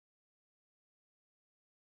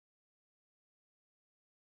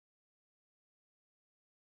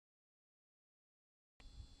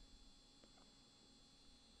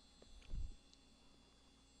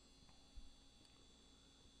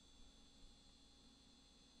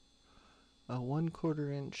A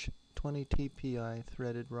 1/4 inch 20 TPI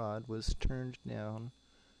threaded rod was turned down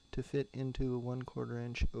to fit into a 1/4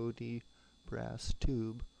 inch OD brass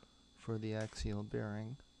tube for the axial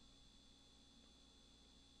bearing.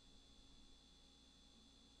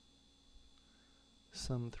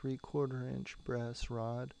 Some 3/4 inch brass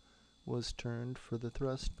rod was turned for the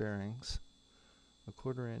thrust bearings. A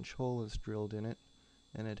 1/4 inch hole is drilled in it,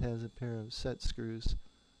 and it has a pair of set screws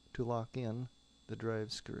to lock in the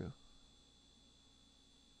drive screw.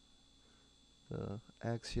 The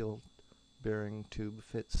axial bearing tube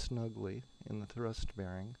fits snugly in the thrust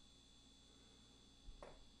bearing.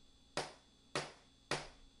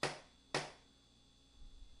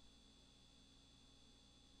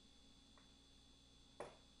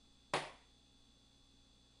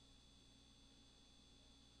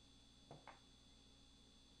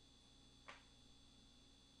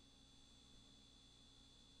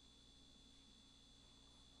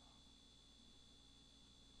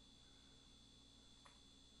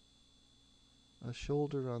 A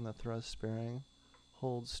shoulder on the thrust bearing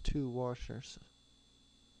holds 2 washers.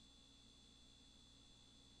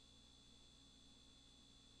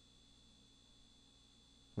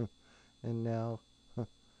 And now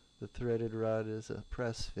the threaded rod is a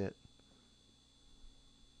press fit.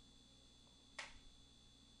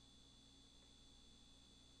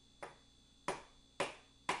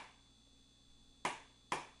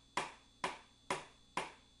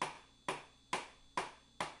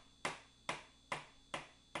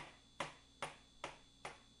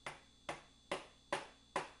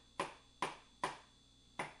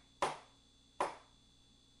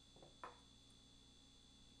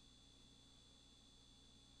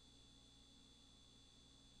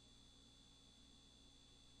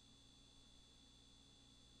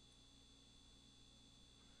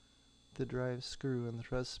 The drive screw and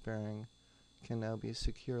thrust bearing can now be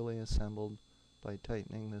securely assembled by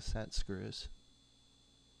tightening the set screws.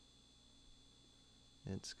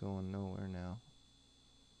 It's going nowhere now.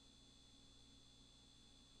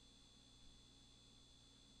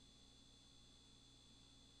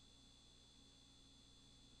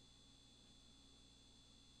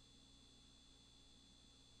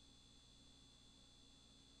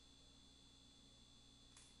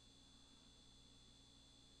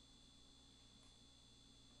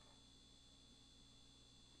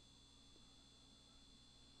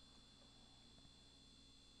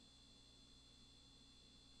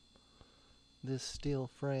 This steel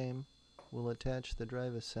frame will attach the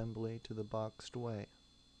drive assembly to the boxed way.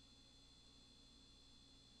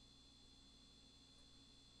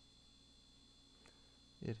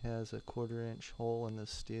 It has a 1/4 inch hole in the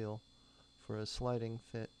steel for a sliding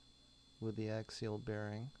fit with the axial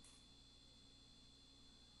bearing.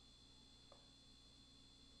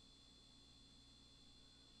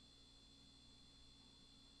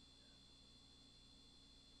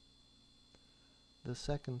 The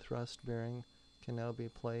second thrust bearing can now be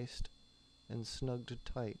placed and snugged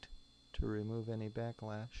tight to remove any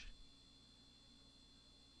backlash.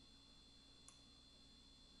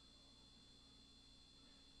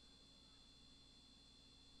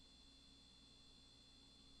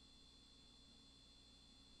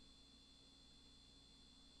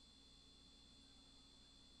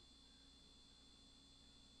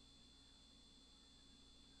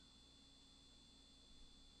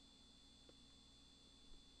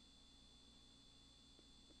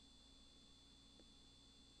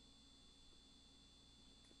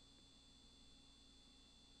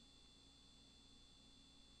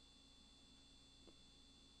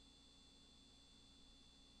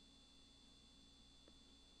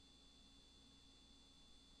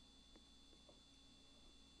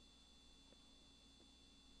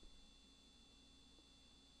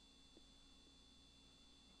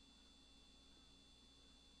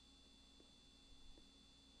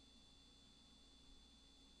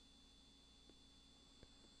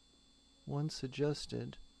 Once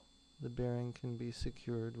adjusted, the bearing can be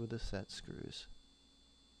secured with the set screws.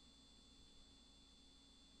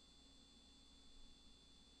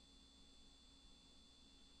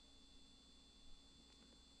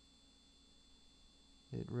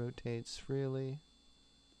 It rotates freely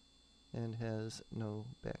and has no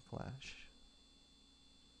backlash.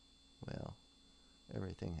 Well,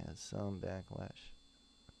 everything has some backlash.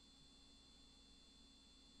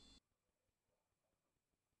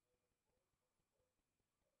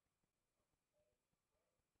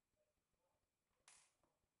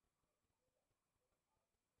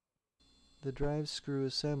 The drive screw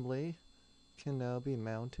assembly can now be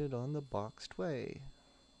mounted on the boxed way.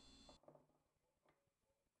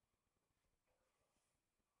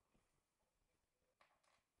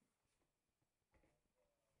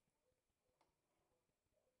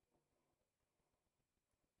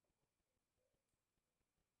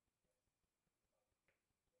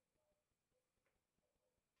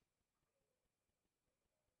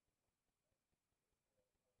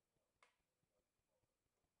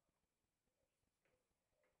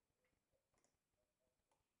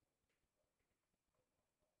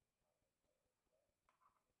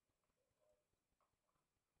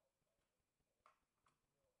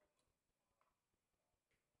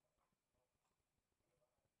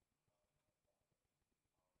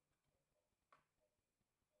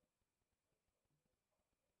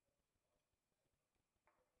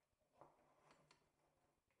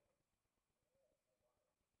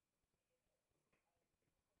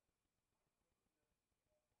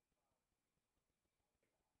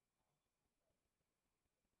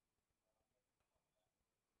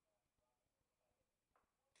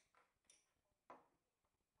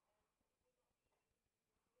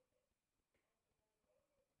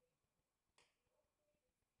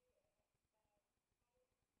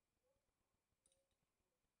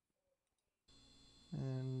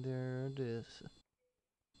 this.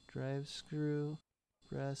 Drive screw,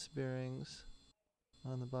 brass bearings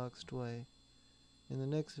on the boxed way. In the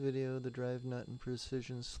next video, the drive nut and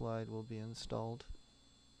precision slide will be installed.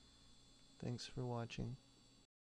 Thanks for watching.